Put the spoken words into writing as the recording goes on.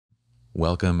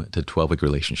Welcome to 12-Week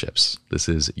Relationships. This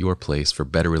is your place for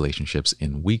better relationships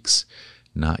in weeks,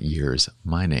 not years.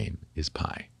 My name is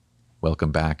Pye.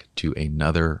 Welcome back to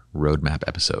another Roadmap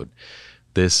episode.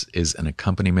 This is an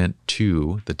accompaniment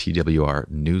to the TWR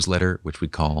newsletter, which we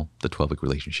call the 12-Week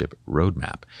Relationship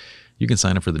Roadmap. You can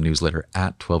sign up for the newsletter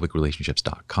at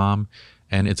 12weekrelationships.com,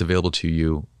 and it's available to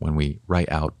you when we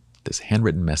write out this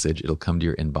handwritten message. It'll come to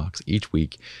your inbox each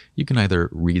week. You can either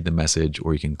read the message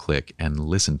or you can click and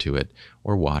listen to it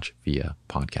or watch via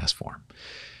podcast form.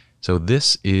 So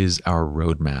this is our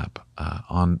roadmap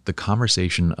on the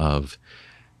conversation of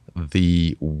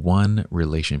the one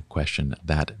relationship question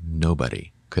that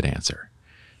nobody could answer.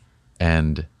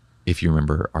 And if you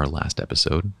remember our last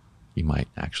episode, you might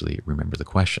actually remember the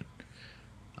question.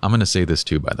 I'm going to say this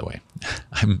too, by the way.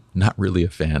 I'm not really a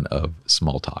fan of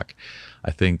small talk.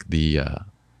 I think the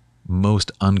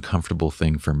most uncomfortable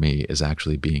thing for me is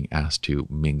actually being asked to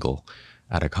mingle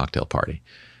at a cocktail party.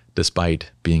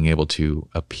 Despite being able to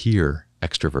appear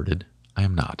extroverted, I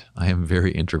am not. I am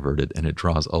very introverted, and it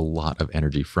draws a lot of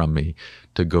energy from me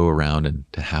to go around and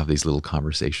to have these little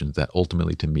conversations that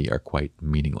ultimately to me are quite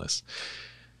meaningless.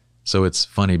 So it's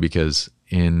funny because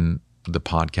in the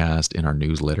podcast, in our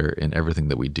newsletter, in everything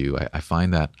that we do, I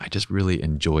find that I just really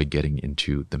enjoy getting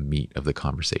into the meat of the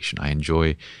conversation. I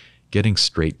enjoy getting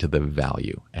straight to the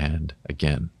value and,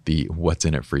 again, the what's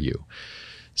in it for you.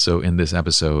 So in this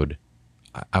episode,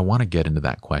 I want to get into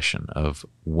that question of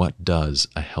what does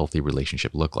a healthy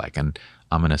relationship look like? And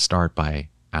I'm going to start by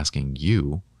asking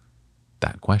you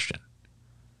that question.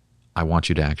 I want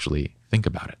you to actually think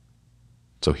about it.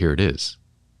 So here it is,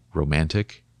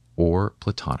 romantic or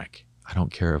platonic. I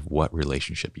don't care of what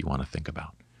relationship you want to think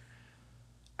about.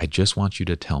 I just want you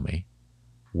to tell me,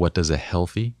 what does a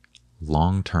healthy,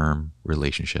 long-term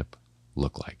relationship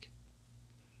look like?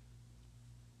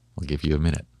 I'll give you a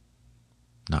minute.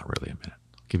 Not really a minute.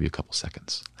 I'll give you a couple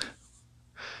seconds.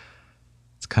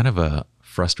 It's kind of a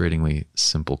frustratingly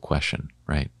simple question,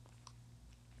 right?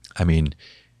 I mean,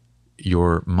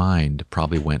 your mind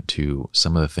probably went to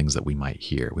some of the things that we might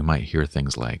hear. We might hear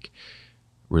things like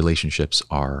relationships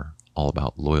are all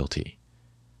about loyalty.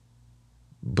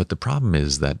 But the problem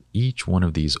is that each one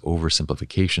of these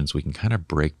oversimplifications we can kind of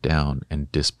break down and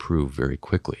disprove very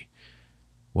quickly.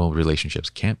 Well, relationships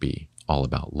can't be all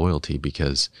about loyalty,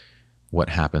 because what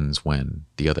happens when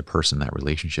the other person in that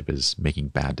relationship is making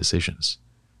bad decisions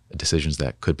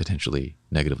that could potentially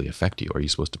negatively affect you? Are you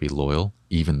supposed to be loyal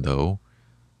even though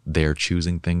they're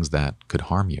choosing things that could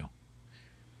harm you?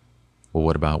 Well,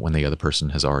 what about when the other person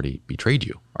has already betrayed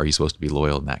you? Are you supposed to be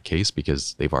loyal in that case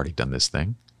because they've already done this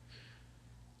thing?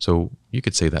 So you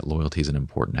could say that loyalty is an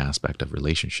important aspect of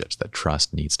relationships, that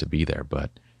trust needs to be there,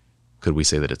 but could we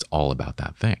say that it's all about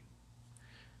that thing?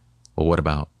 Well, what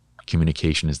about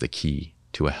communication is the key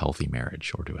to a healthy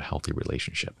marriage or to a healthy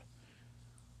relationship?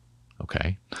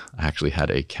 Okay, I actually had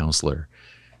a counselor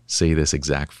say this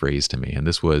exact phrase to me, and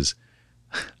this was,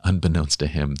 unbeknownst to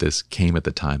him, this came at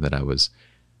the time that I was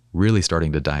really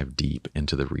starting to dive deep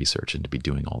into the research and to be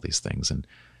doing all these things.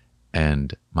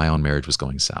 And my own marriage was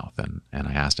going south. And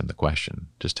I asked him the question,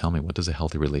 just tell me, what does a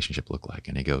healthy relationship look like?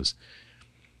 And he goes,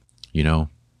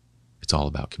 it's all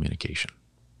about communication.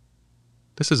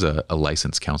 This is a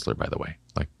licensed counselor, by the way.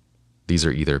 Like, these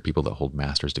are either people that hold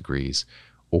master's degrees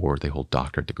or they hold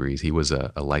doctorate degrees. He was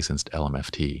a licensed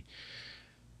LMFT.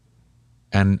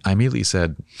 And I immediately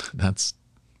said, that's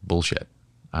bullshit.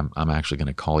 I'm actually going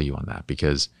to call you on that,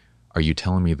 because are you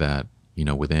telling me that,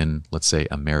 within, let's say,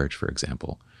 a marriage, for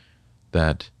example,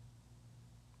 that,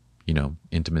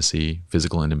 intimacy,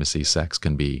 physical intimacy, sex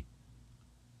can be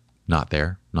not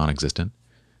there, non-existent,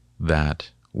 that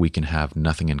we can have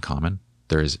nothing in common?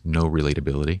 There is no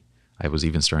relatability. I was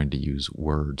even starting to use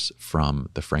words from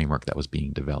the framework that was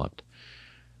being developed.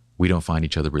 We don't find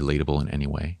each other relatable in any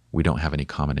way. We don't have any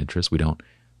common interests. We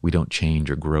don't change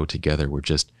or grow together. We're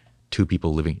just two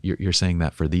people living. You're saying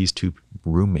that for these two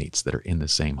roommates that are in the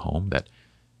same home, that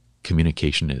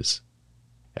communication is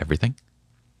everything?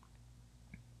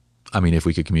 I mean, if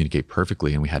we could communicate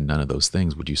perfectly and we had none of those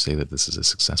things, would you say that this is a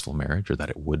successful marriage or that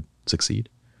it would succeed?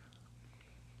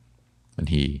 And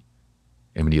he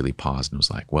immediately paused and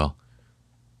was like, well,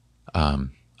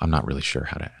 I'm not really sure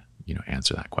how to,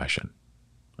 answer that question.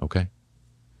 Okay.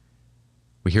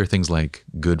 We hear things like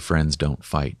good friends don't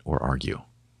fight or argue.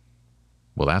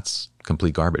 Well, that's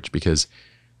complete garbage, because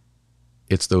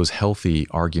it's those healthy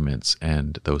arguments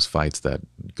and those fights that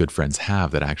good friends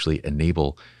have that actually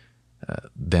enable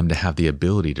them to have the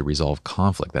ability to resolve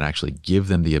conflict, that actually give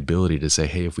them the ability to say,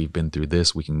 hey, if we've been through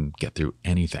this, we can get through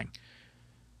anything.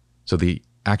 So the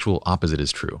actual opposite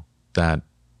is true, that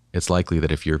it's likely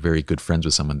that if you're very good friends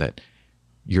with someone, that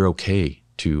you're okay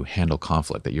to handle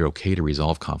conflict, that you're okay to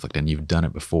resolve conflict, and you've done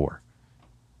it before.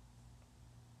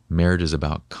 Marriage is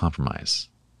about compromise.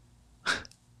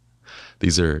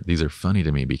 These are funny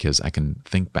to me because I can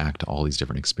think back to all these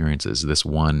different experiences. This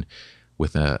one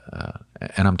with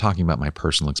and I'm talking about my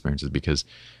personal experiences because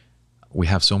we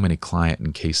have so many client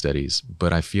and case studies,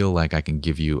 but I feel like I can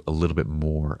give you a little bit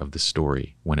more of the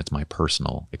story when it's my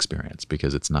personal experience,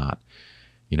 because it's not,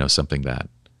 something that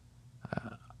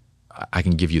I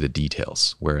can give you the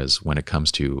details. Whereas when it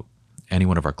comes to any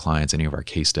one of our clients, any of our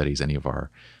case studies, any of our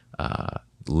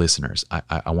listeners,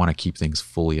 I want to keep things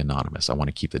fully anonymous. I want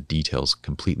to keep the details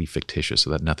completely fictitious so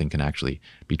that nothing can actually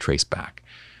be traced back.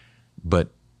 But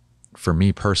for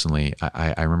me personally,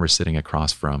 I remember sitting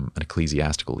across from an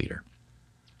ecclesiastical leader.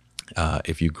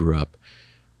 If you grew up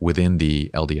within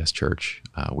the LDS church,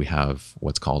 we have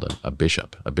what's called a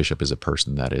bishop. A bishop is a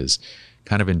person that is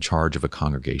kind of in charge of a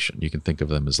congregation. You can think of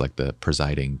them as like the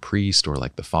presiding priest or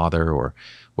like the father or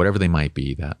whatever they might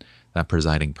be, that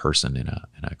presiding person in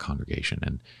a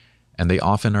congregation. And they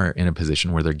often are in a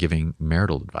position where they're giving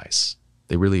marital advice.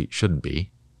 They really shouldn't be.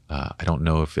 I don't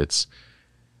know if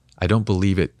I don't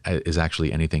believe it is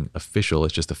actually anything official.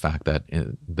 It's just the fact that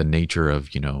the nature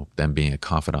of, them being a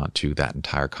confidant to that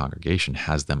entire congregation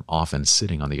has them often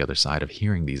sitting on the other side of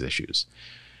hearing these issues.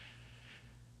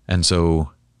 And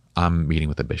so I'm meeting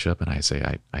with the bishop and I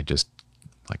say, I just,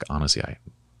 like, honestly,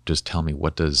 just tell me,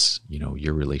 what does,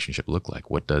 your relationship look like?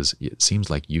 It seems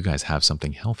like you guys have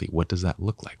something healthy. What does that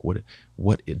look like?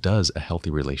 What does a healthy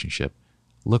relationship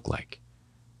look like?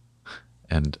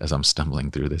 And as I'm stumbling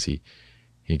through this,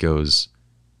 he goes,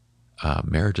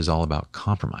 marriage is all about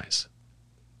compromise.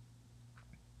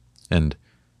 And,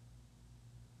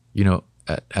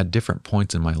 at different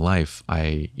points in my life,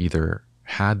 I either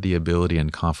had the ability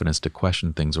and confidence to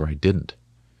question things or I didn't.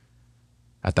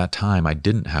 At that time, I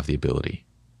didn't have the ability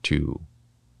to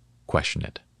question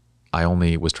it. I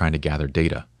only was trying to gather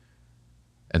data.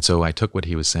 And so I took what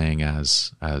he was saying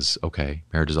as okay,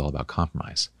 marriage is all about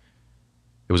compromise.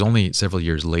 It was only several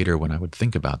years later when I would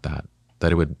think about that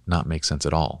it would not make sense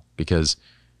at all, because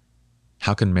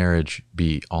how can marriage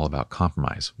be all about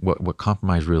compromise? What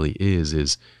compromise really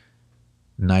is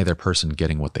neither person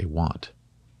getting what they want.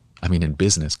 I mean, in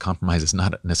business, compromise is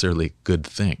not necessarily a good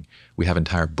thing. We have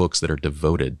entire books that are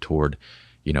devoted toward,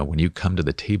 when you come to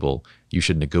the table, you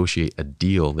should negotiate a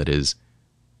deal that is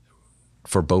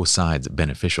for both sides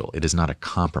beneficial. It is not a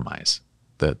compromise.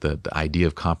 The idea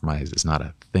of compromise is not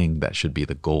a thing that should be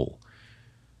the goal.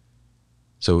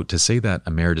 So to say that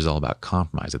a marriage is all about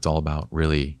compromise, it's all about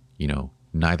really,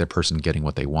 neither person getting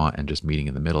what they want and just meeting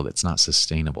in the middle, that's not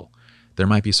sustainable. There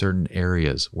might be certain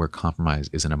areas where compromise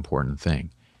is an important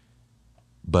thing,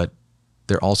 but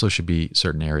there also should be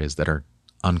certain areas that are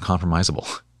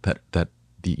uncompromisable, that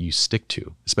you stick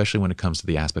to, especially when it comes to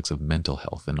the aspects of mental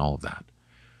health and all of that.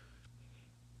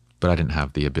 But I didn't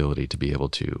have the ability to be able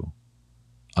to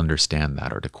understand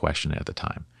that or to question it at the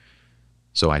time.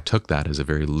 So I took that as a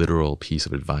very literal piece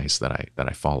of advice that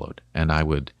I followed, and I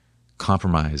would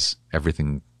compromise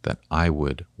everything that I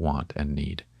would want and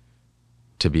need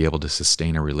to be able to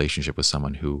sustain a relationship with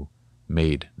someone who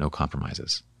made no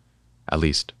compromises, at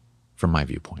least from my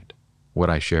viewpoint. What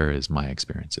I share is my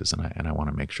experiences, and I want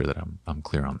to make sure that I'm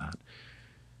clear on that.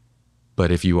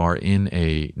 But if you are in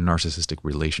a narcissistic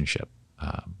relationship,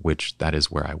 which that is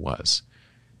where I was,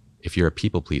 if you're a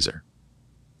people pleaser,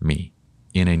 me,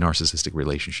 in a narcissistic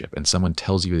relationship, and someone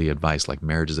tells you the advice like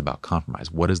marriage is about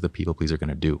compromise, what is the people pleaser going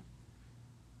to do?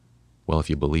 Well, if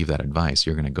you believe that advice,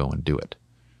 you're going to go and do it.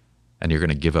 And you're going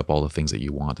to give up all the things that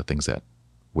you want, the things that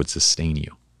would sustain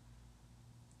you,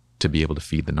 to be able to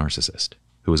feed the narcissist,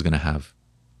 who is going to have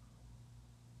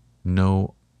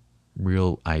no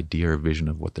real idea or vision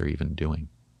of what they're even doing.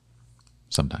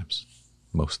 Sometimes,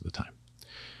 most of the time.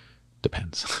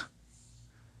 Depends.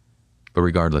 But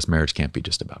regardless, marriage can't be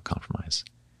just about compromise.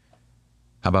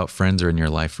 How about friends are in your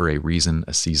life for a reason,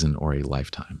 a season, or a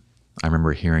lifetime? I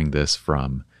remember hearing this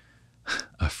from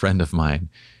a friend of mine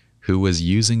who was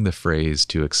using the phrase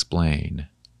to explain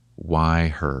why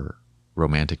her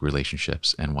romantic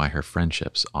relationships and why her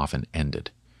friendships often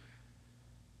ended.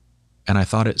 And I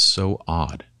thought it so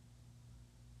odd.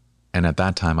 And at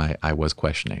that time, I was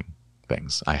questioning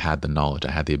things. I had the knowledge.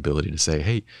 I had the ability to say,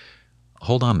 hey,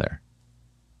 hold on there.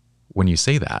 When you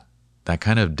say that, that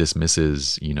kind of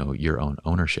dismisses, your own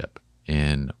ownership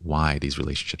in why these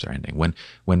relationships are ending.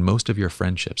 When most of your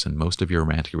friendships and most of your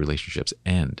romantic relationships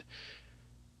end,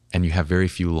 and you have very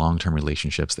few long-term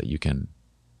relationships that you can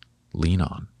lean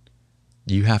on,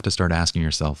 you have to start asking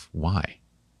yourself why.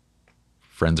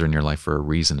 friends are in your life for a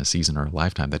reason, a season, or a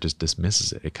lifetime, that just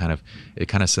dismisses it. It kind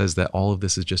of says that all of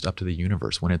this is just up to the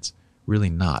universe, when it's really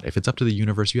not. If it's up to the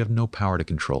universe, you have no power to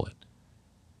control it.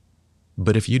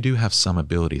 But if you do have some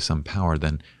ability, some power,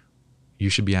 then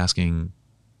you should be asking,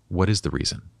 what is the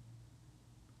reason?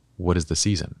 What is the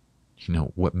season?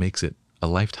 What makes it a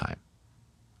lifetime?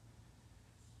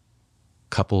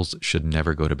 Couples should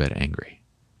never go to bed angry.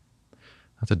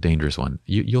 That's a dangerous one.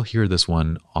 You'll hear this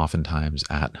one oftentimes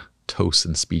at toasts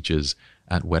and speeches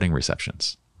at wedding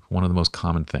receptions. One of the most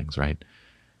common things, right?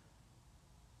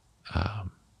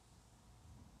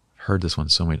 Heard this one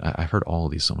so many. I've heard all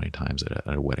of these so many times at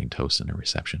a wedding toast and a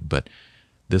reception, but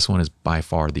this one is by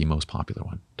far the most popular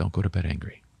one. Don't go to bed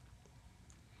angry.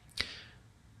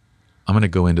 I'm going to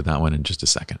go into that one in just a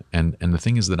second. And the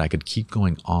thing is that I could keep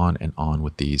going on and on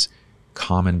with these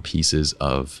common pieces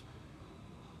of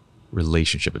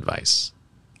relationship advice.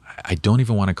 I don't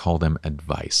even want to call them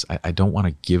advice. I don't want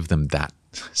to give them that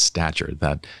stature,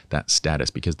 that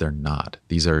status, because they're not.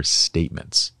 These are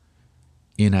statements,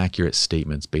 inaccurate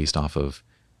statements based off of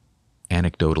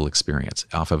anecdotal experience,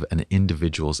 off of an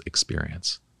individual's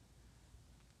experience.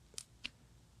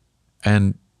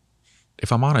 And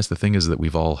if I'm honest, the thing is that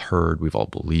we've all heard, we've all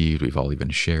believed, we've all even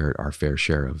shared our fair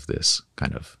share of this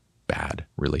kind of bad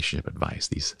relationship advice,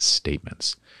 these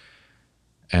statements.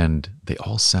 And they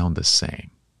all sound the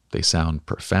same. They sound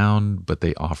profound, but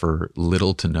they offer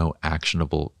little to no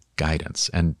actionable guidance.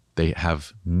 And they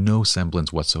have no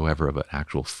semblance whatsoever of an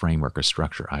actual framework or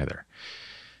structure either.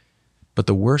 But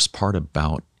the worst part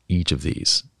about each of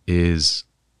these is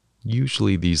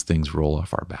usually these things roll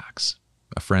off our backs.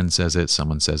 A friend says it,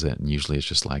 someone says it, and usually it's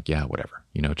just like, yeah, whatever.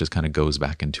 It just kind of goes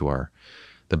back into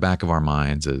the back of our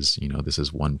minds as, this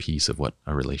is one piece of what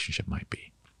a relationship might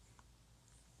be.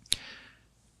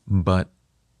 But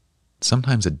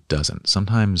sometimes it doesn't.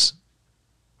 Sometimes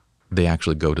they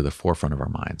actually go to the forefront of our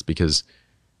minds because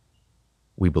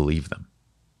we believe them.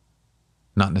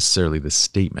 Not necessarily the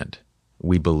statement.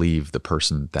 We believe the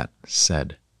person that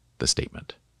said the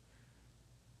statement.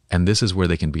 And this is where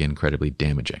they can be incredibly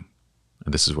damaging.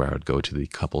 And this is where I would go to the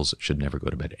couples should never go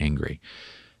to bed angry.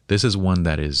 This is one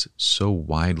that is so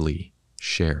widely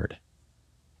shared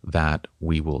that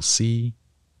we will see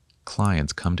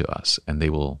clients come to us and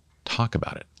they will talk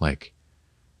about it. Like,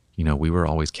 we were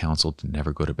always counseled to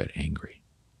never go to bed angry.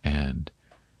 And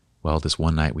well, this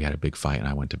one night we had a big fight and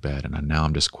I went to bed and now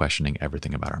I'm just questioning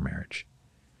everything about our marriage.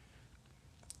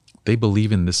 They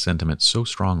believe in this sentiment so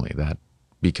strongly that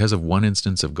because of one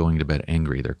instance of going to bed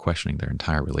angry, they're questioning their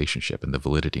entire relationship and the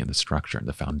validity and the structure and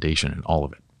the foundation and all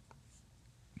of it.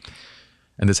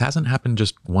 And this hasn't happened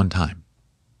just one time.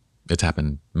 It's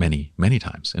happened many, many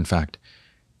times. In fact,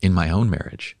 in my own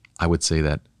marriage, I would say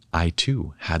that I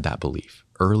too had that belief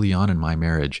early on in my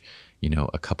marriage,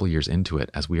 a couple years into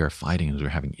it, as we are fighting, as we're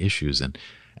having issues. And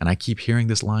I keep hearing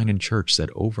this line in church said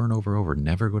over and over and over,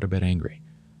 never go to bed angry.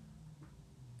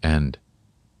 And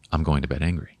I'm going to bed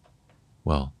angry.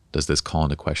 Well, does this call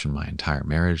into question my entire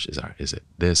marriage? Is it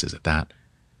this? Is it that?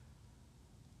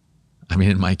 I mean,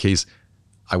 in my case,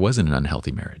 I was in an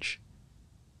unhealthy marriage.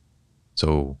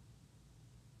 So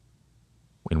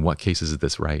in what cases is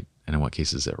this right? And in what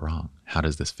cases is it wrong? How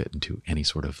does this fit into any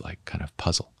sort of kind of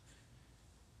puzzle?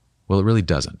 Well, it really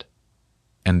doesn't.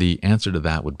 And the answer to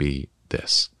that would be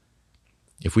this.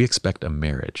 If we expect a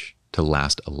marriage to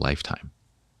last a lifetime,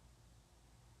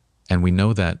 and we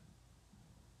know that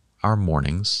our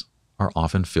mornings are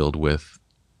often filled with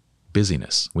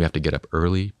busyness. We have to get up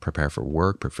early, prepare for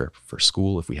work, prepare for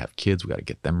school. If we have kids, we got to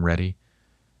get them ready.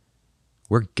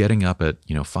 We're getting up at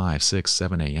 5, 6,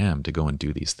 7 a.m. to go and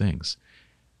do these things.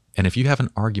 And if you have an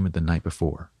argument the night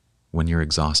before, when you're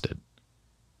exhausted,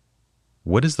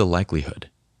 what is the likelihood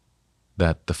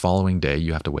that the following day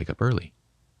you have to wake up early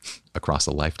across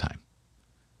a lifetime?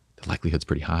 The likelihood's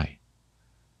pretty high.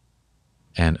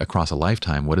 And across a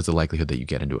lifetime, what is the likelihood that you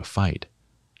get into a fight?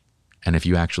 And if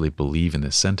you actually believe in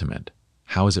this sentiment,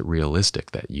 how is it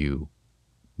realistic that you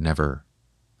never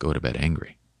go to bed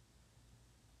angry?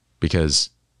 Because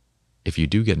if you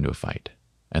do get into a fight,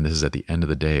 and this is at the end of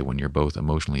the day when you're both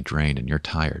emotionally drained and you're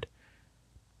tired,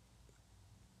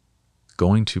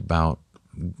 going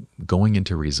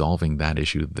into resolving that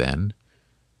issue then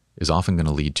is often going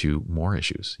to lead to more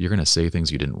issues. You're going to say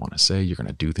things you didn't want to say. You're going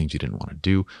to do things you didn't want to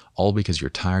do, all because you're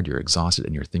tired, you're exhausted,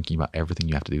 and you're thinking about everything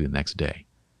you have to do the next day.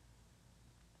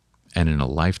 And in a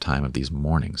lifetime of these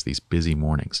mornings, these busy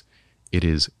mornings, it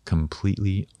is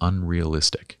completely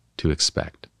unrealistic to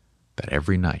expect that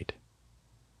every night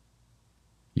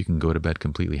you can go to bed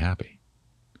completely happy.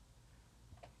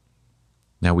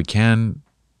 Now, we can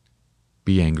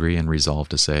be angry and resolve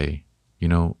to say,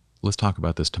 let's talk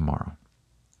about this tomorrow.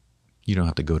 You don't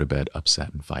have to go to bed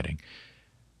upset and fighting.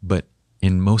 But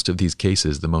in most of these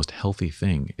cases, the most healthy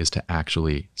thing is to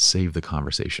actually save the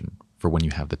conversation for when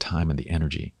you have the time and the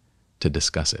energy to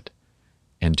discuss it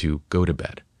and to go to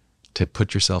bed, to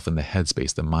put yourself in the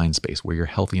headspace, the mind space where you're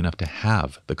healthy enough to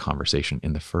have the conversation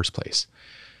in the first place.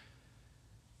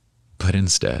 But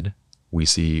instead, we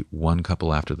see one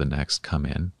couple after the next come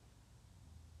in,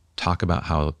 talk about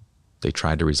how they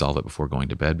tried to resolve it before going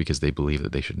to bed because they believe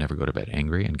that they should never go to bed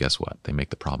angry, and guess what? They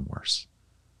make the problem worse.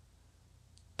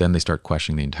 Then they start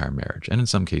questioning the entire marriage. And in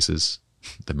some cases,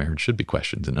 the marriage should be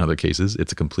questioned. In other cases,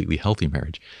 it's a completely healthy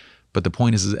marriage. But the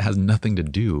point is it has nothing to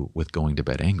do with going to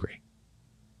bed angry.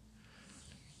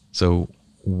 So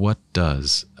what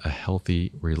does a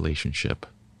healthy relationship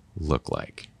look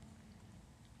like?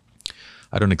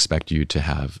 I don't expect you to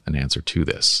have an answer to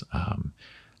this.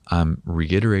 I'm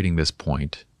reiterating this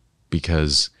point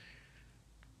because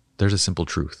there's a simple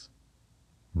truth.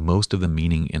 Most of the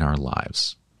meaning in our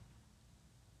lives,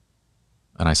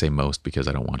 and I say most because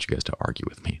I don't want you guys to argue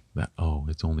with me that, oh,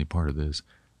 it's only part of this.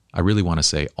 I really want to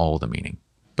say all the meaning,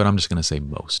 but I'm just going to say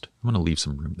most. I'm going to leave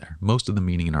some room there. Most of the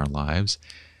meaning in our lives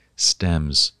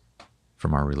stems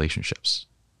from our relationships,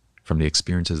 from the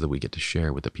experiences that we get to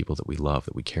share with the people that we love,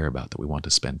 that we care about, that we want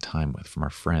to spend time with, from our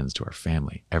friends to our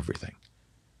family, everything.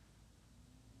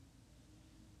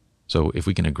 So if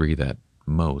we can agree that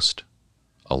most,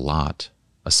 a lot,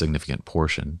 a significant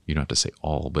portion, you don't have to say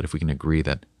all, but if we can agree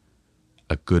that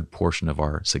a good portion of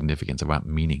our significance, of our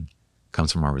meaning,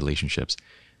 comes from our relationships,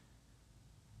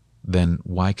 then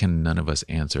why can none of us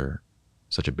answer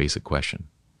such a basic question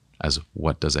as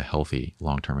what does a healthy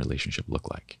long-term relationship look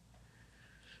like?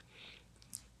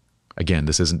 Again,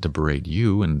 this isn't to berate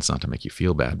you, and it's not to make you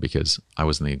feel bad, because I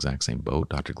was in the exact same boat.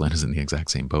 Dr. Glen is in the exact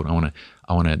same boat. I want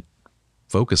to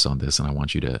focus on this, and I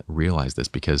want you to realize this,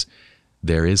 because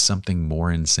there is something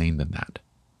more insane than that.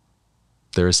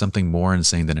 There is something more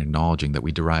insane than acknowledging that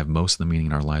we derive most of the meaning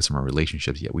in our lives from our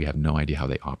relationships, yet we have no idea how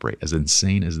they operate. As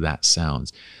insane as that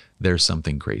sounds, there's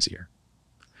something crazier.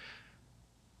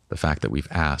 The fact that we've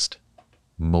asked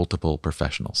multiple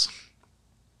professionals,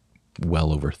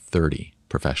 well over 30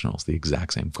 professionals, the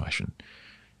exact same question.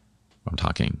 I'm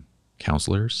talking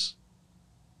counselors,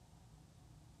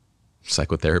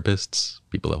 psychotherapists,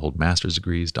 people that hold master's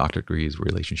degrees, doctorate degrees,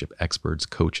 relationship experts,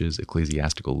 coaches,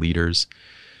 ecclesiastical leaders,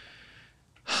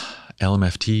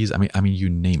 LMFTs, I mean, you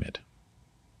name it.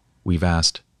 We've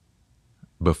asked,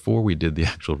 before we did the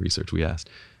actual research, we asked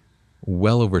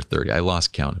well over 30. I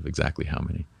lost count of exactly how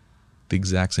many. The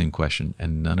exact same question,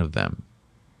 and none of them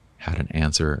had an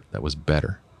answer that was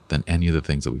better than any of the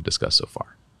things that we've discussed so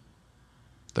far.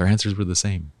 Their answers were the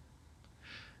same.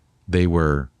 They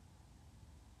were,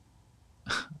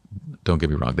 don't get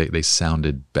me wrong, they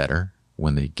sounded better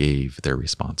when they gave their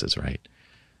responses, right?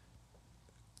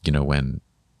 You know, when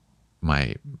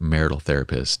my marital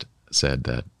therapist said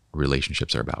that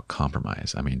relationships are about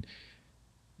compromise, I mean,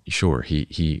 sure,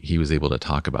 he was able to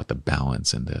talk about the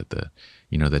balance and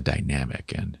the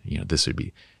dynamic, and this would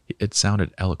be, it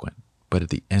sounded eloquent, but at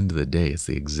the end of the day, it's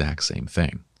the exact same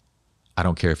thing. I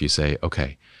don't care if you say,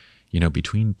 okay,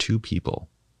 between two people,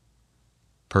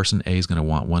 person A is going to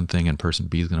want one thing and person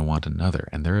B is going to want another,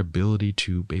 and their ability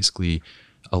to basically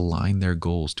align their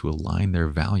goals, to align their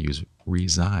values,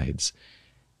 resides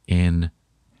in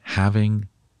having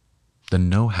the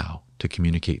know-how to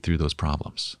communicate through those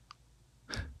problems.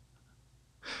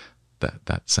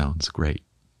 That sounds great.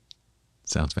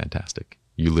 Sounds fantastic.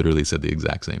 You literally said the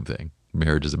exact same thing.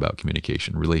 Marriage is about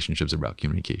communication. Relationships are about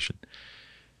communication.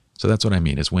 So that's what I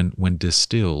mean, is when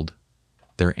distilled,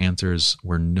 their answers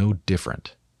were no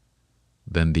different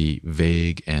than the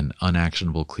vague and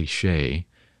unactionable cliche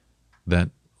that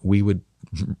we would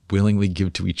willingly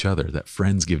give to each other, that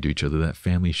friends give to each other, that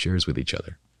family shares with each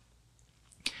other.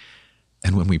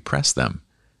 And when we pressed them,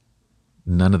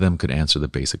 none of them could answer the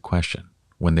basic question.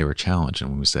 When they were challenged, and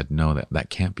when we said, no, that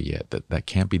can't be it, that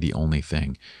can't be the only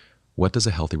thing. What does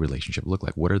a healthy relationship look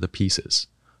like? What are the pieces?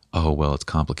 Oh, well, it's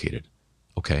complicated.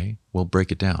 Okay, well,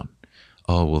 break it down.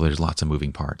 Oh, well, there's lots of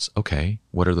moving parts. Okay,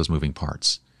 what are those moving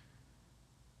parts?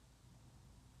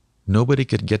 Nobody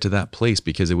could get to that place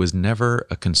because it was never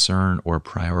a concern or a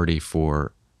priority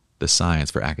for the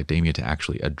science, for academia to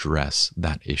actually address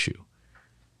that issue.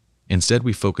 Instead,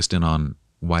 we focused in on,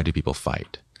 why do people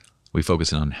fight? We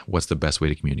focus in on what's the best way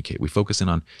to communicate. We focus in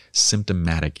on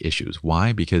symptomatic issues.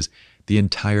 Why? Because the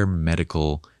entire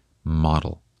medical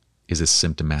model is a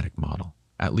symptomatic model,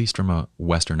 at least from a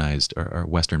westernized or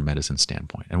Western medicine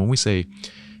standpoint. And when we say,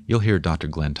 you'll hear Dr.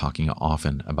 Glen talking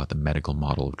often about the medical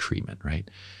model of treatment, right?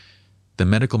 The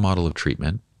medical model of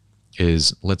treatment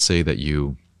is let's say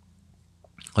you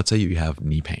have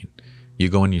knee pain. You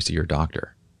go and you see your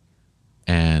doctor.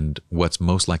 And what's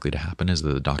most likely to happen is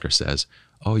that the doctor says,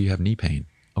 oh, you have knee pain.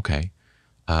 Okay,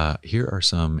 here are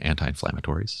some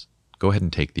anti-inflammatories. Go ahead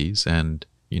and take these and,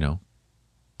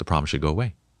 the problem should go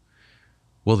away.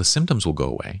 Well, the symptoms will go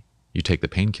away. You take the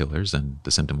painkillers and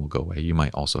the symptom will go away. You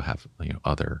might also have,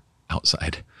 other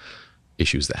outside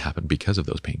issues that happen because of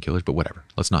those painkillers, but whatever.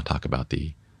 Let's not talk about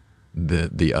the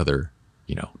other,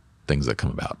 things that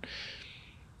come about.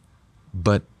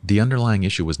 But the underlying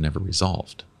issue was never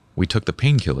resolved. We took the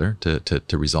painkiller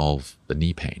to resolve the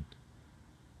knee pain.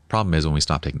 Problem is when we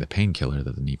stop taking the painkiller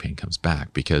that the knee pain comes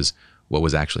back, because what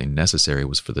was actually necessary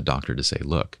was for the doctor to say,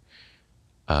 look,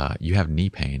 you have knee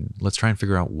pain. Let's try and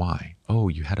figure out why. Oh,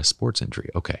 you had a sports injury.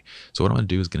 Okay. So what I'm going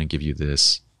to do is going to give you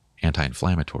this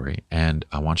anti-inflammatory, and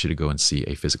I want you to go and see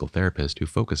a physical therapist who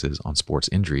focuses on sports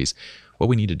injuries. What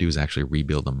we need to do is actually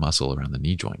rebuild the muscle around the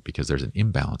knee joint, because there's an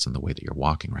imbalance in the way that you're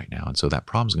walking right now. And so that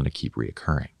problem is going to keep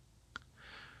reoccurring.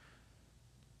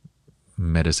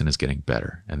 Medicine is getting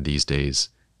better. And these days,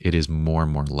 it is more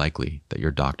and more likely that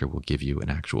your doctor will give you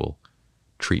an actual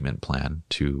treatment plan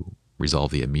to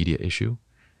resolve the immediate issue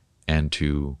and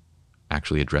to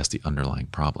actually address the underlying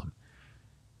problem.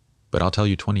 But I'll tell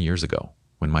you, 20 years ago,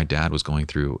 when my dad was going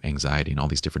through anxiety and all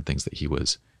these different things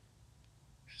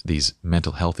these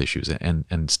mental health issues,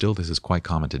 and still this is quite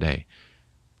common today.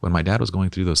 When my dad was going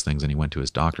through those things and he went to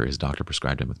his doctor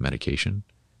prescribed him with medication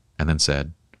and then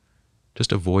said,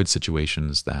 just avoid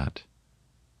situations that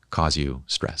cause you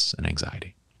stress and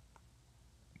anxiety.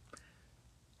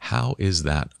 How is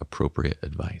that appropriate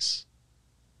advice?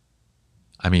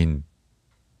 I mean,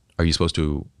 are you supposed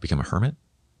to become a hermit?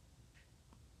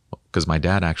 Because my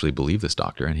dad actually believed this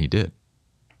doctor, and he did.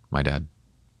 My dad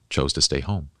chose to stay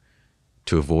home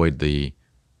to avoid the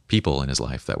people in his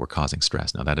life that were causing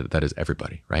stress. Now, that is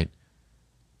everybody, right?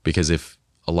 Because if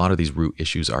a lot of these root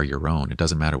issues are your own, it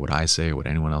doesn't matter what I say or what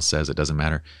anyone else says. It doesn't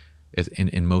matter.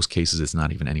 In most cases, it's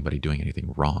not even anybody doing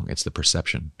anything wrong. It's the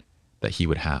perception that he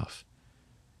would have.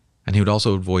 And he would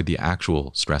also avoid the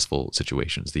actual stressful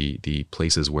situations, the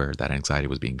places where that anxiety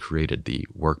was being created, the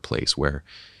workplace where,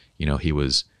 he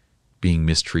was being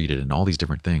mistreated and all these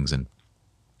different things. And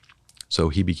so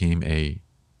he became he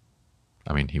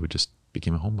just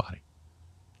became a homebody.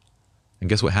 And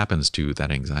guess what happens to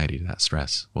that anxiety, to that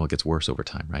stress? Well, it gets worse over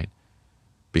time, right?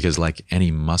 Because like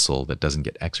any muscle that doesn't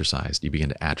get exercised, you begin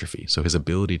to atrophy. So his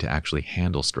ability to actually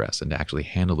handle stress and to actually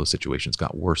handle those situations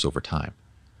got worse over time.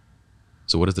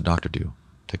 So what does the doctor do?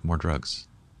 Take more drugs.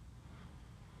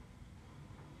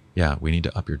 Yeah, we need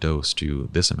to up your dose to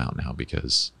this amount now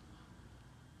because,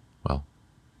 well,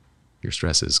 your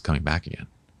stress is coming back again.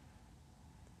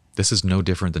 This is no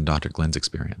different than Dr. Glen's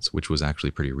experience, which was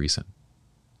actually pretty recent.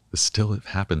 This still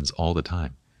happens all the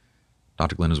time.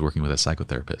 Dr. Glen was working with a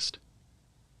psychotherapist.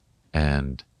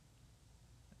 And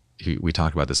we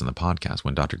talked about this in the podcast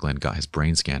when Dr. Glen got his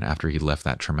brain scan after he left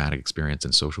that traumatic experience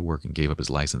in social work and gave up his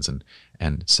license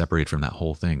and separated from that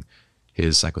whole thing.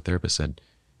 His psychotherapist said,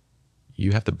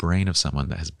 you have the brain of someone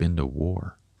that has been to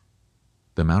war.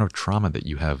 The amount of trauma that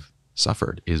you have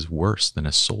suffered is worse than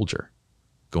a soldier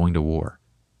going to war.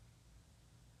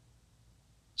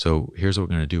 So here's what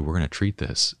we're going to do. We're going to treat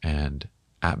this. And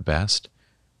at best,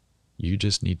 you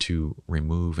just need to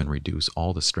remove and reduce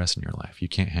all the stress in your life. You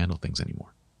can't handle things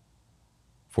anymore.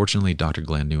 Fortunately, Dr.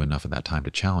 Glen knew enough at that time to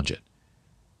challenge it.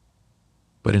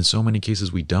 But in so many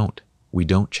cases, we don't. We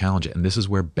don't challenge it. And this is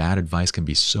where bad advice can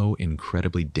be so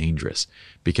incredibly dangerous.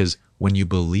 Because when you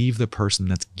believe the person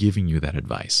that's giving you that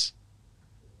advice,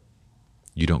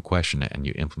 you don't question it and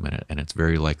you implement it. And it's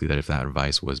very likely that if that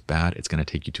advice was bad, it's going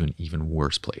to take you to an even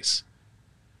worse place.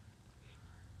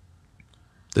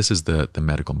 This is the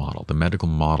medical model. The medical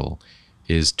model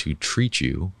is to treat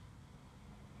you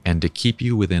and to keep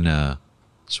you within a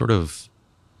sort of,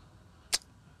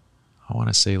 I want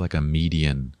to say like a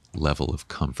median level of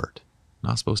comfort.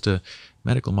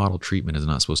 Medical model treatment is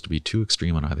not supposed to be too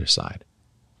extreme on either side.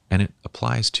 And it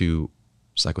applies to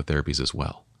psychotherapies as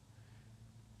well.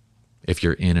 If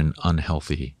you're in an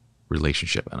unhealthy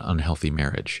relationship, an unhealthy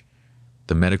marriage,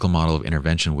 the medical model of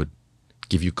intervention would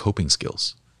give you coping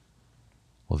skills.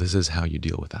 Well, this is how you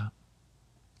deal with that.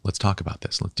 Let's talk about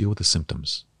this. Let's deal with the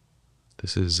symptoms.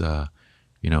 This is,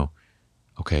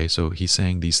 okay, so he's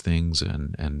saying these things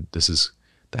and this is,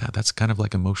 that's kind of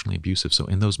like emotionally abusive. So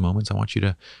in those moments, I want you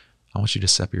to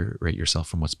separate yourself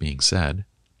from what's being said.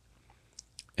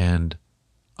 And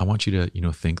I want you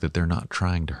to, think that they're not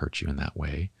trying to hurt you in that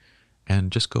way.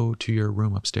 And just go to your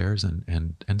room upstairs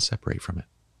and separate from it.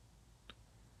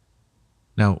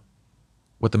 Now,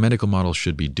 What the medical model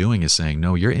should be doing is saying,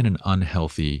 no, you're in an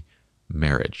unhealthy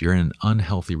marriage. You're in an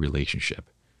unhealthy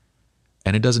relationship.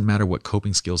 And it doesn't matter what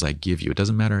coping skills I give you. It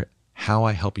doesn't matter how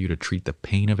I help you to treat the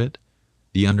pain of it.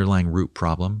 The underlying root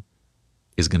problem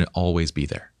is going to always be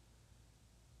there.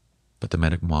 But the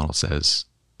medical model says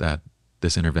that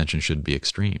this intervention shouldn't be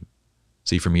extreme.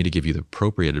 See, for me to give you the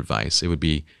appropriate advice, it would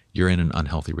be, you're in an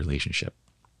unhealthy relationship.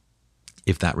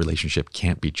 If that relationship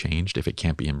can't be changed, if it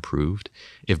can't be improved,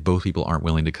 if both people aren't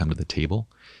willing to come to the table,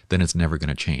 then it's never going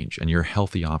to change. And your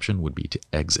healthy option would be to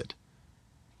exit.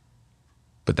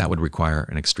 But that would require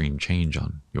an extreme change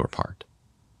on your part.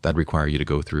 That'd require you to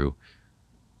go through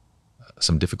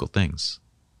some difficult things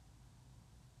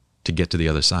to get to the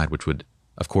other side, which would,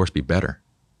 of course, be better.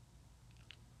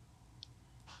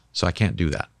 So I can't do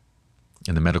that.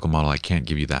 In the medical model, I can't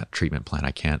give you that treatment plan.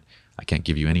 I can't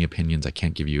give you any opinions. I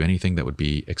can't give you anything that would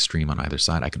be extreme on either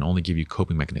side. I can only give you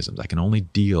coping mechanisms. I can only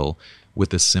deal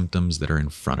with the symptoms that are in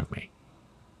front of me.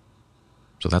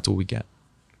 So that's what we get.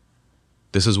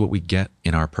 This is what we get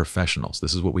in our professionals.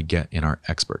 This is what we get in our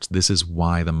experts. This is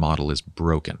why the model is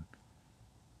broken.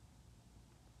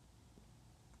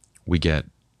 We get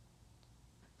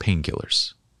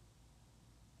painkillers,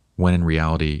 when in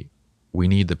reality, we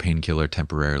need the painkiller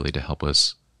temporarily to help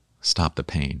us stop the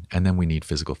pain, and then we need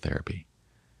physical therapy.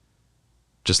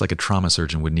 Just like a trauma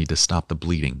surgeon would need to stop the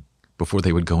bleeding before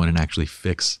they would go in and actually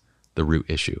fix the root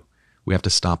issue. We have to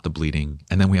stop the bleeding,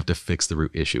 and then we have to fix the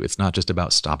root issue. It's not just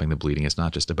about stopping the bleeding. It's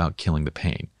not just about killing the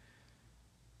pain.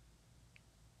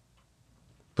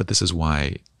 But this is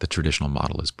why the traditional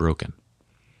model is broken.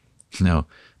 Now,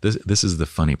 this is the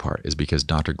funny part, is because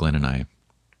Dr. Glen and I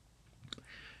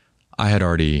had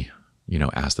already,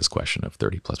 asked this question of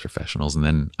 30 plus professionals. And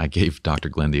then I gave Dr.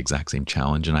 Glen the exact same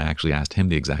challenge. And I actually asked him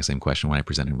the exact same question when I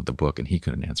presented him with the book, and he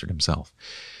couldn't answer it himself.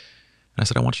 And I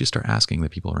said, I want you to start asking the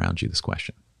people around you this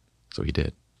question. So he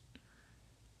did.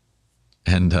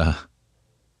 And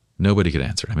nobody could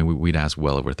answer it. I mean, we'd asked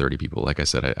well over 30 people. Like I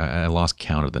said, I lost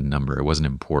count of the number. It wasn't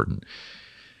important.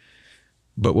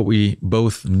 But what we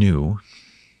both knew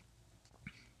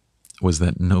was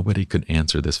that nobody could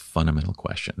answer this fundamental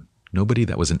question. Nobody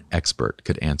that was an expert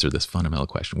could answer this fundamental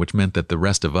question, which meant that the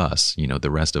rest of us,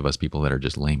 people that are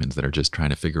just laymen, that are just trying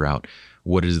to figure out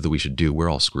what it is that we should do, we're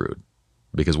all screwed.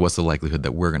 Because what's the likelihood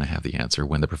that we're going to have the answer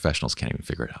when the professionals can't even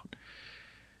figure it out?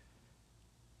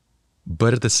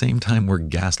 But at the same time, we're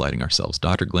gaslighting ourselves.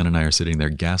 Dr. Glen and I are sitting there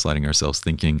gaslighting ourselves,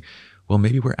 thinking, well,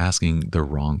 maybe we're asking the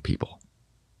wrong people.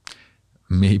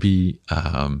 Maybe,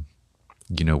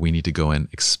 we need to go and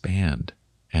expand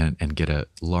and get a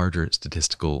larger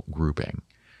statistical grouping.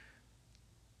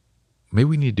 Maybe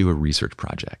we need to do a research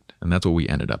project. And that's what we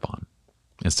ended up on,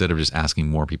 instead of just asking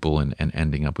more people and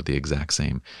ending up with the exact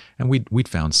same. And we'd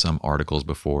found some articles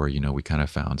before, we kind of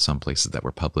found some places that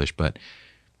were published, but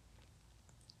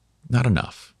not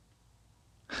enough.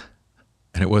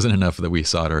 And it wasn't enough that we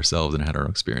saw it ourselves and had our own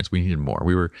experience. We needed more.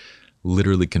 We were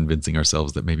literally convincing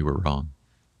ourselves that maybe we're wrong.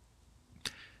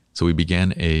 So we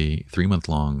began a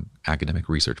 3-month-long academic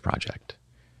research project.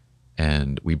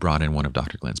 And we brought in one of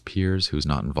Dr. Glen's peers who's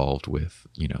not involved with,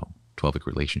 12-week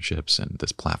relationships and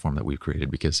this platform that we've created,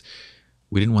 because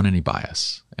we didn't want any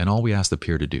bias. And all we asked the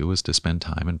peer to do was to spend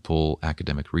time and pull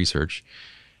academic research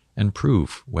and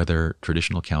prove whether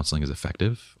traditional counseling is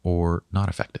effective or not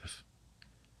effective.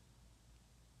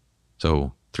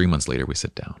 So 3 months later, we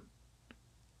sit down,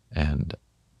 and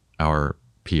our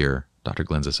peer, Dr.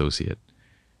 Glen's associate,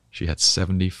 she had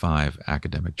 75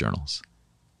 academic journals.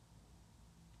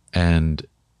 And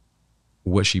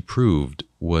what she proved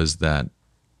was that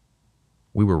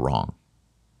we were wrong.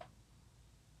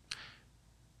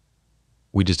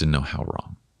 We just didn't know how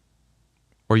wrong.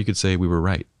 Or you could say we were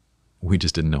right. We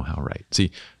just didn't know how right.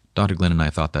 See, Dr. Glen and I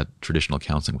thought that traditional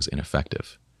counseling was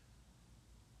ineffective.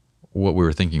 What we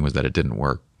were thinking was that it didn't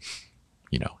work,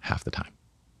 half the time.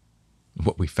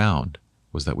 What we found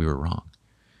was that we were wrong.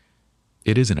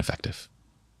 It is ineffective,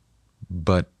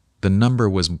 but the number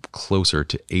was closer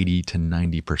to 80 to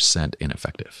 90%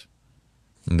 ineffective.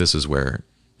 And this is where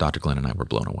Dr. Glen and I were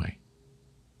blown away.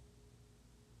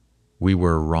 We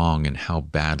were wrong in how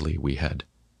badly we had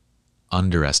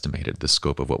underestimated the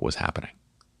scope of what was happening.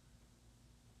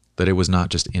 That it was not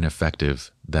just ineffective,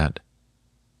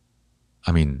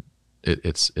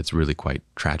 it's really quite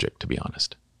tragic, to be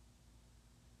honest.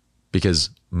 Because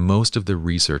most of the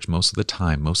research, most of the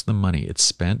time, most of the money, it's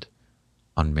spent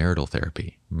on marital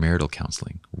therapy, marital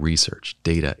counseling, research,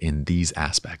 data in these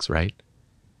aspects, right?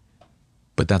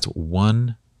 But that's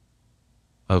one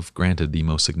of, granted, the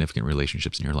most significant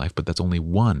relationships in your life, but that's only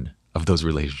one of those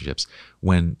relationships.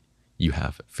 When you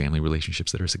have family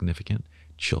relationships that are significant,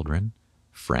 children,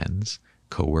 friends,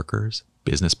 coworkers,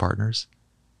 business partners.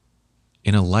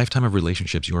 In a lifetime of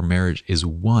relationships, your marriage is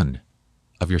one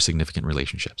of your significant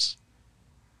relationships.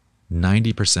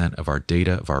 90% of our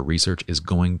data, of our research, is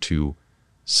going to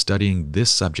studying this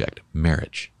subject,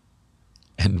 marriage.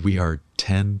 And we are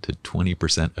 10 to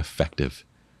 20% effective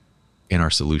in our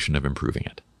solution of improving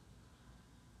it.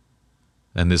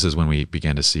 And this is when we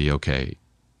began to see, okay,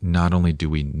 not only do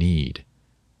we need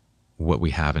what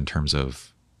we have in terms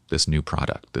of this new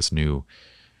product, this new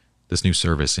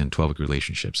service in 12-week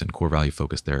relationships and core value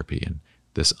focused therapy and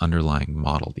this underlying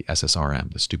model, the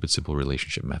SSRM, the stupid simple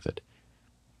relationship method.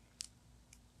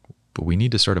 But we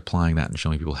need to start applying that and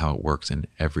showing people how it works in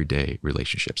everyday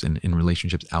relationships, in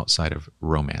relationships outside of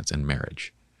romance and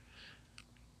marriage.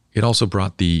 It also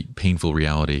brought the painful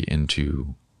reality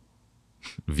into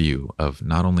view of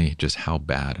not only just how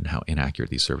bad and how inaccurate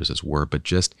these services were, but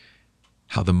just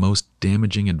how the most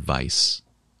damaging advice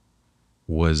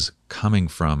was coming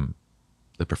from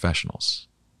the professionals,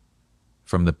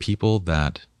 from the people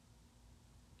that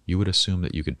you would assume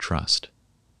that you could trust.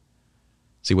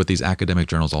 See, what these academic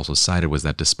journals also cited was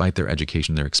that despite their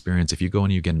education, their experience, if you go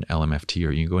and you get an LMFT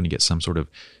or you go and you get some sort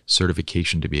of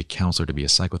certification to be a counselor, to be a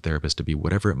psychotherapist, to be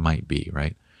whatever it might be,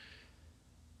 right?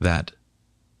 That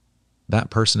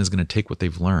person is going to take what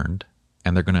they've learned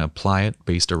and they're going to apply it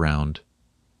based around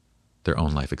their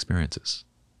own life experiences.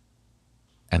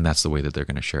 And that's the way that they're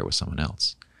going to share it with someone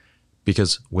else.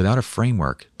 Because without a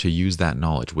framework to use that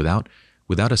knowledge, without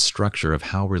a structure of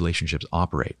how relationships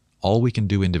operate, all we can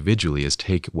do individually is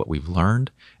take what we've learned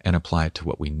and apply it to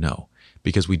what we know,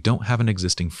 because we don't have an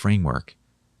existing framework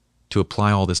to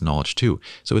apply all this knowledge to.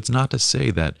 So it's not to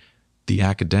say that the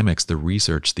academics, the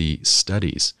research, the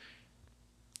studies,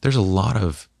 there's a lot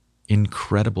of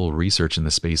incredible research in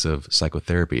the space of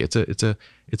psychotherapy. It's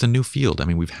a new field. I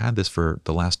mean, we've had this for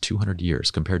the last 200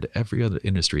 years. Compared to every other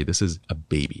industry, this is a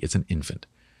baby. It's an infant.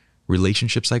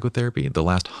 Relationship psychotherapy, the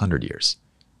last 100 years.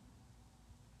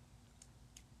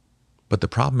 But the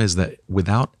problem is that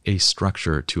without a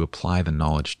structure to apply the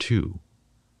knowledge to,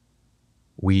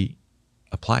 we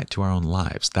apply it to our own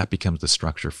lives. That becomes the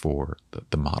structure for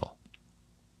the model.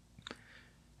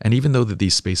 And even though that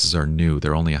these spaces are new,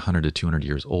 they're only 100 to 200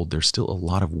 years old, there's still a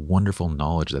lot of wonderful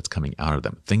knowledge that's coming out of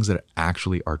them, things that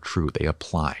actually are true, they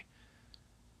apply.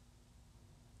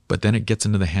 But then it gets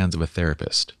into the hands of a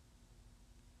therapist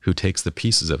who takes the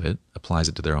pieces of it, applies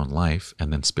it to their own life,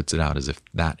 and then spits it out as if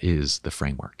that is the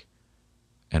framework.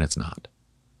 And it's not.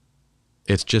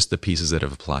 It's just the pieces that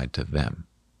have applied to them.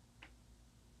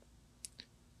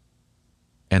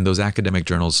 And those academic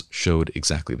journals showed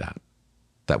exactly that.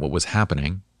 That what was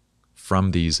happening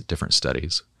from these different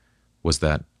studies was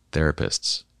that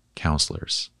therapists,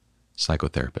 counselors,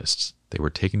 psychotherapists, they were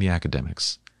taking the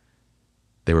academics,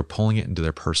 they were pulling it into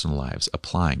their personal lives,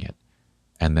 applying it,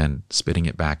 and then spitting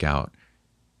it back out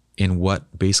in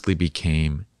what basically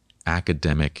became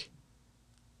academic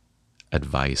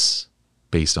advice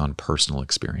based on personal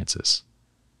experiences.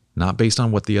 Not based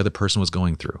on what the other person was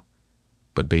going through,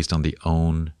 but based on the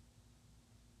own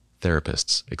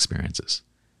therapist's experiences.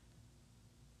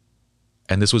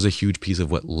 And this was a huge piece of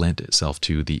what lent itself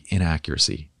to the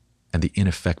inaccuracy and the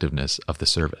ineffectiveness of the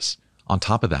service. On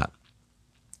top of that,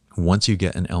 once you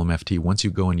get an LMFT, once you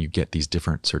go and you get these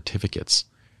different certificates,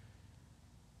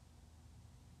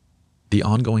 the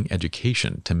ongoing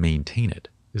education to maintain it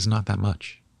is not that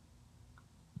much.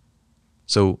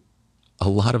 So a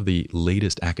lot of the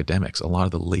latest academics, a lot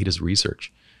of the latest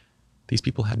research, these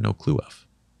people had no clue of.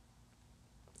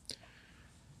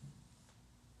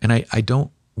 And I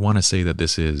don't want to say that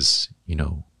this is,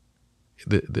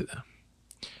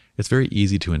 it's very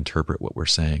easy to interpret what we're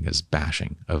saying as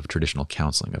bashing of traditional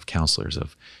counseling, of counselors,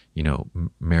 of,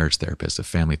 marriage therapists, of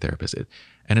family therapists.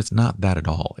 And it's not that at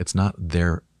all. It's not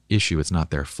their issue. It's not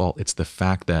their fault. It's the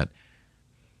fact that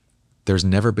there's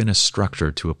never been a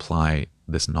structure to apply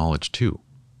this knowledge to.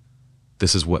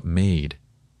 This is what made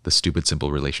the stupid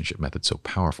simple relationship method so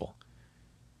powerful,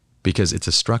 because it's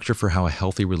a structure for how a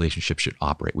healthy relationship should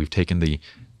operate. We've taken the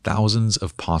thousands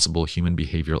of possible human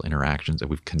behavioral interactions and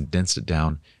we've condensed it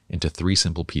down into 3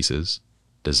 simple pieces: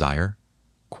 desire,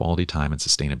 quality time, and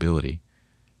sustainability,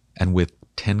 and with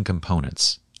 10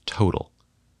 components total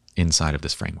inside of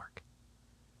this framework.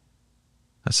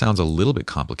 That sounds a little bit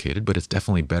complicated, but it's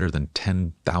definitely better than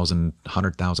 10,000,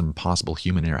 100,000 possible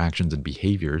human interactions and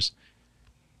behaviors.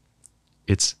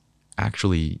 It's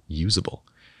actually usable.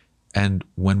 And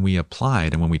when we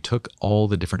applied and when we took all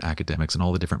the different academics and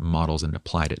all the different models and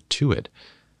applied it to it,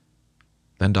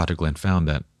 then Dr. Glen found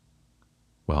that,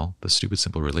 well, the stupid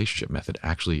simple relationship method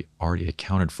actually already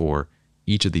accounted for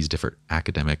each of these different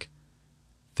academic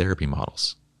therapy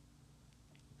models.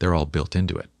 They're all built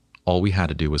into it. All we had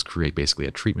to do was create basically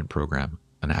a treatment program,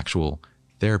 an actual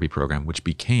therapy program, which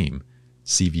became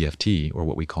CVFT, or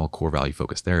what we call core value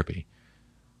focused therapy.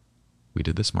 We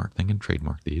did the smart thing and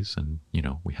trademarked these, and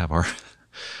we have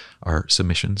our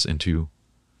submissions into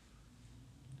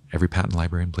every patent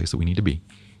library in place that we need to be.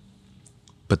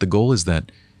 But the goal is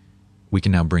that we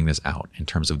can now bring this out in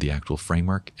terms of the actual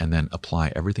framework and then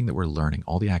apply everything that we're learning,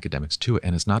 all the academics, to it.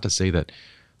 And it's not to say that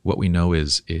what we know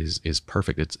is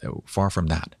perfect. It's far from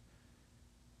that.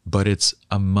 But it's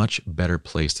a much better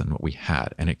place than what we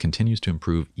had, and it continues to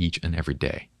improve each and every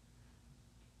day.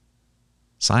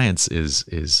 Science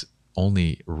is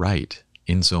only right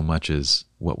in so much as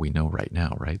what we know right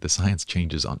now, right? The science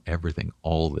changes on everything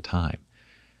all the time.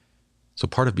 So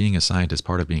part of being a scientist,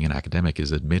 part of being an academic,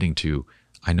 is admitting to,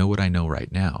 I know what I know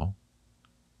right now,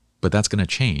 but that's going to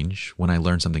change when I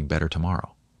learn something better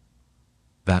tomorrow.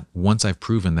 That once I've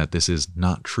proven that this is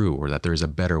not true, or that there is a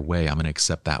better way, I'm going to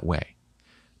accept that way.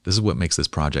 This is what makes this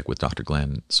project with Dr.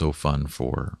 Glen so fun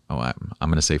for, I'm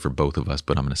going to say for both of us,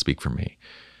 but I'm going to speak for me.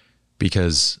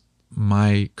 Because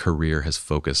my career has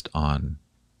focused on,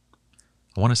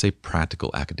 I want to say, practical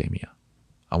academia.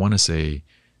 I want to say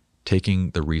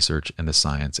taking the research and the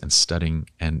science and studying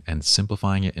and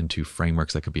simplifying it into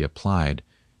frameworks that could be applied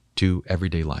to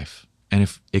everyday life. And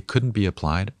if it couldn't be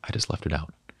applied, I just left it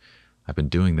out. I've been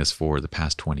doing this for the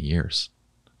past 20 years.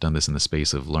 I've done this in the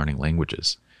space of learning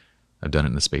languages. I've done it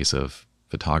in the space of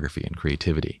photography and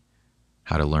creativity,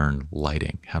 how to learn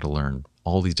lighting, how to learn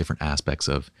all these different aspects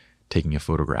of taking a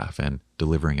photograph and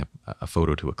delivering a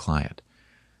photo to a client.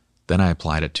 Then I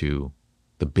applied it to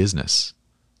the business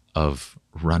of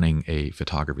running a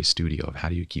photography studio, of how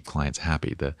do you keep clients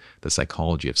happy, the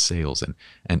psychology of sales,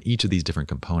 and each of these different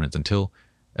components, until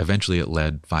eventually it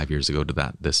led 5 years ago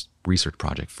to this research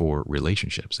project for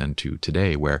relationships, and to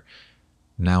today, where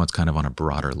now it's kind of on a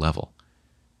broader level.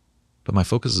 But my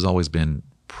focus has always been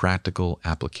practical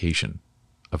application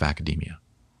of academia.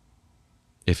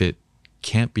 If it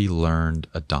can't be learned,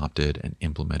 adopted, and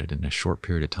implemented in a short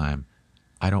period of time,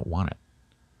 I don't want it.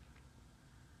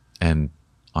 And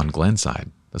on Glen's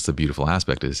side, that's the beautiful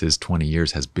aspect, is his 20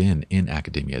 years has been in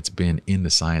academia. It's been in the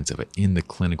science of it, in the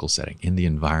clinical setting, in the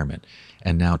environment,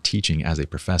 and now teaching as a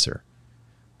professor.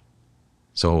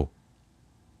 So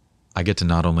I get to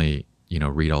not only,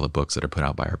 read all the books that are put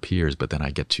out by our peers, but then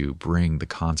I get to bring the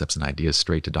concepts and ideas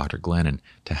straight to Dr. Glen, and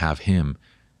to have him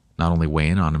not only weigh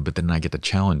in on them, but then I get to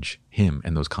challenge him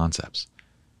and those concepts.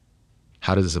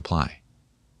 How does this apply?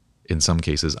 In some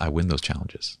cases, I win those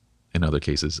challenges. In other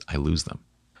cases, I lose them.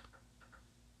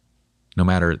 No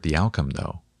matter the outcome,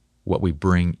 though, what we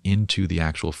bring into the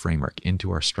actual framework,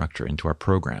 into our structure, into our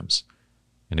programs,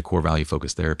 into core value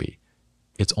focused therapy,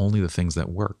 it's only the things that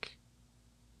work,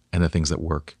 and the things that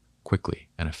work quickly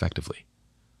and effectively.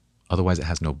 Otherwise, it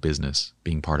has no business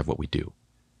being part of what we do.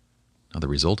 Now, the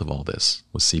result of all this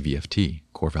was CVFT,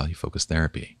 core value focused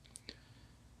therapy.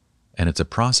 And it's a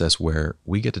process where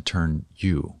we get to turn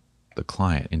you, the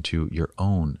client, into your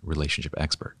own relationship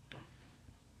expert.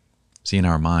 See, in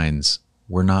our minds,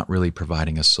 we're not really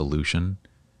providing a solution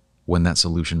when that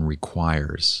solution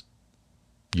requires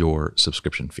your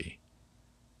subscription fee.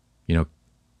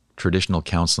 Traditional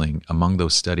counseling, among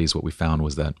those studies, what we found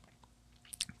was that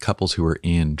couples who were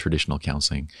in traditional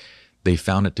counseling, they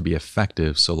found it to be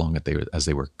effective so long as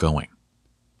they were going.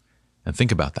 And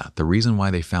think about that. The reason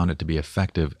why they found it to be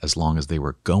effective as long as they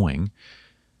were going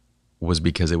was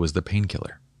because it was the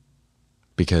painkiller.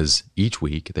 Because each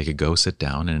week they could go sit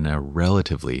down in a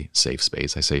relatively safe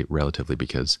space. I say relatively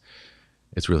because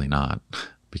it's really not,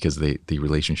 because the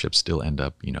relationships still end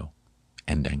up,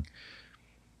 ending.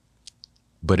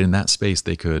 But in that space,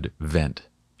 they could vent,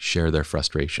 share their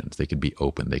frustrations. They could be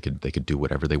open. They could do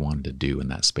whatever they wanted to do in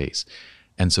that space.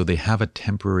 And so they have a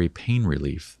temporary pain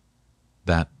relief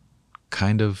that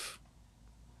kind of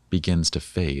begins to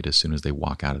fade as soon as they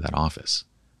walk out of that office,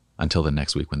 until the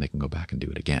next week when they can go back and do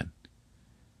it again.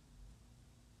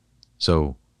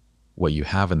 So what you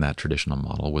have in that traditional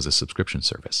model was a subscription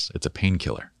service. It's a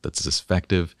painkiller that's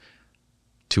effective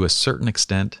to a certain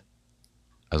extent,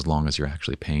 as long as you're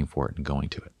actually paying for it and going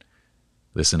to it.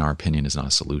 This, in our opinion, is not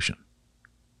a solution.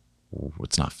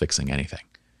 It's not fixing anything.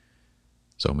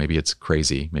 So maybe it's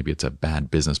crazy, maybe it's a bad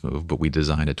business move, but we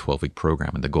designed a 12-week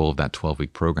program. And the goal of that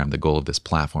 12-week program, the goal of this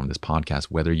platform, this podcast,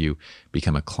 whether you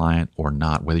become a client or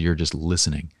not, whether you're just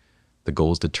listening, the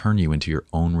goal is to turn you into your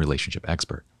own relationship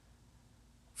expert.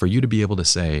 For you to be able to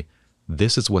say,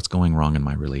 this is what's going wrong in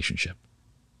my relationship,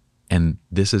 and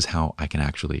this is how I can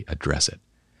actually address it.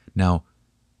 Now,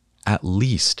 at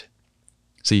least,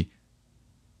 see,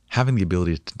 having the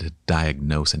ability to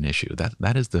diagnose an issue,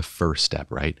 that is the first step,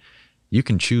 right? You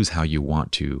can choose how you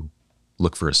want to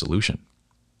look for a solution.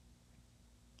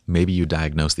 Maybe you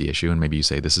diagnose the issue and maybe you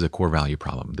say, this is a core value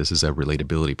problem. This is a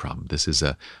relatability problem. This is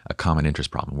a common interest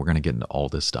problem. We're going to get into all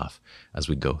this stuff as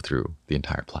we go through the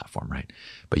entire platform, right?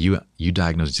 But you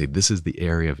diagnose and say, this is the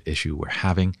area of issue we're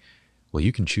having. Well,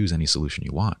 you can choose any solution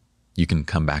you want. You can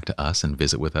come back to us and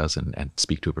visit with us and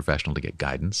speak to a professional to get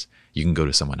guidance. You can go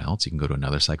to someone else. You can go to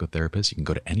another psychotherapist. You can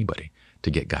go to anybody to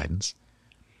get guidance.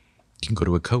 You can go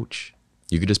to a coach.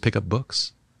 You could just pick up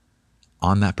books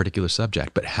on that particular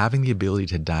subject. But having the ability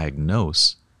to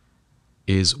diagnose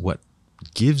is what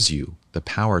gives you the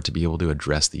power to be able to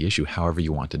address the issue however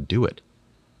you want to do it.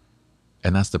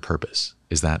 And that's the purpose,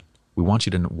 is that we want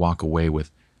you to walk away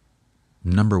with,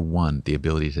 number one, the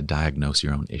ability to diagnose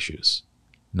your own issues.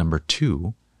 Number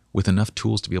two, with enough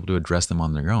tools to be able to address them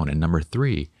on their own. And number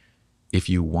three, if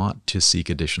you want to seek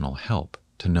additional help,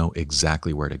 to know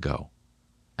exactly where to go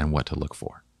and what to look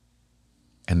for.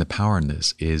 And the power in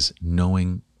this is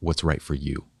knowing what's right for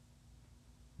you,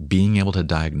 being able to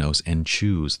diagnose and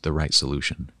choose the right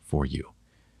solution for you.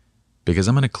 Because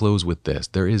I'm going to close with this.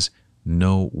 There is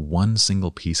no one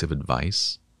single piece of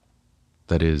advice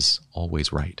that is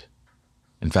always right.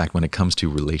 In fact, when it comes to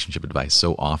relationship advice,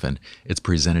 so often it's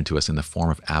presented to us in the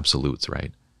form of absolutes,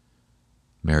 right?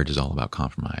 Marriage is all about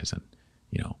compromise, and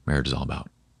marriage is all about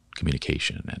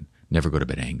communication, and never go to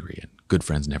bed angry, and good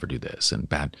friends never do this, and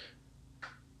bad.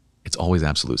 It's always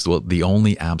absolutes. Well, the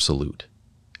only absolute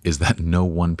is that no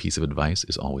one piece of advice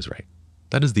is always right.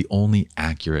 That is the only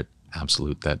accurate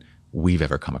absolute that we've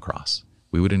ever come across.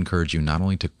 We would encourage you not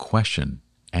only to question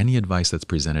any advice that's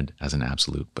presented as an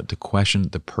absolute, but to question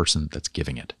the person that's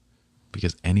giving it.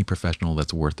 Because any professional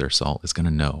that's worth their salt is going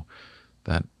to know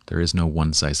that there is no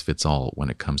one size fits all when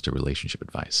it comes to relationship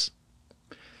advice.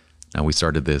 Now, we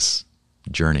started this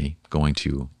journey going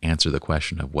to answer the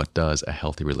question of what does a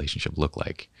healthy relationship look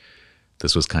like?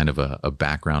 This was kind of a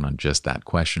background on just that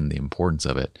question, the importance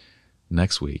of it.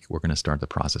 Next week, we're going to start the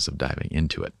process of diving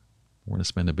into it. We're going to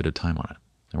spend a bit of time on it,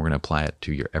 and we're going to apply it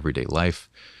to your everyday life.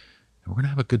 And we're going to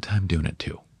have a good time doing it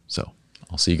too. So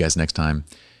I'll see you guys next time.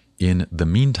 In the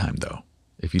meantime, though,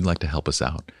 if you'd like to help us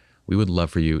out, we would love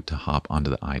for you to hop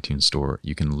onto the iTunes store.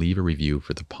 You can leave a review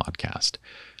for the podcast.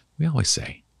 We always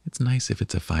say it's nice if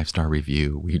it's a 5-star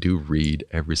review. We do read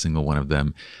every single one of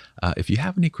them. If you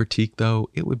have any critique, though,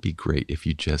 it would be great if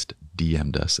you just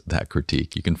DM'd us that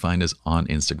critique. You can find us on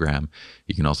Instagram.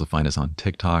 You can also find us on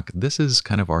TikTok. This is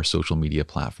kind of our social media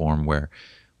platform where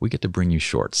we get to bring you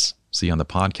shorts. See, on the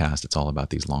podcast, it's all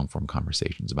about these long-form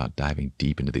conversations, about diving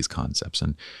deep into these concepts.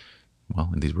 And, well,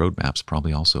 in these roadmaps,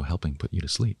 probably also helping put you to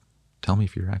sleep. Tell me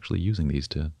if you're actually using these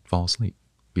to fall asleep.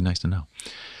 Be nice to know.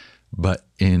 But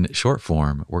in short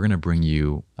form, we're going to bring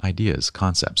you ideas,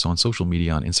 concepts. So on social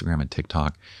media, on Instagram and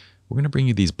TikTok, we're going to bring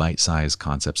you these bite-sized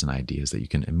concepts and ideas that you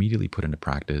can immediately put into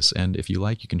practice. And if you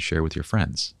like, you can share with your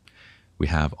friends. We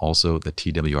have also the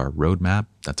TWR Roadmap.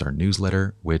 That's our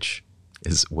newsletter, which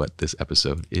is what this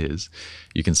episode is.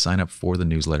 You can sign up for the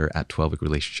newsletter at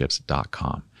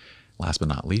 12weekrelationships.com. Last but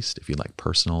not least, if you'd like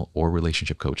personal or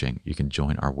relationship coaching, you can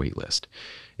join our waitlist.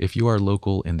 If you are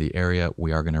local in the area,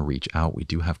 we are going to reach out. We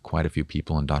do have quite a few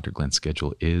people, and Dr. Glen's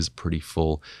schedule is pretty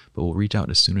full, but we'll reach out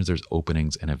as soon as there's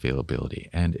openings and availability.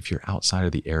 And if you're outside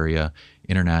of the area,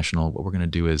 international, what we're going to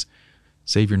do is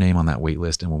save your name on that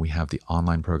waitlist, and when we have the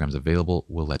online programs available,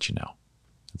 we'll let you know.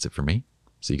 That's it for me.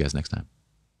 See you guys next time.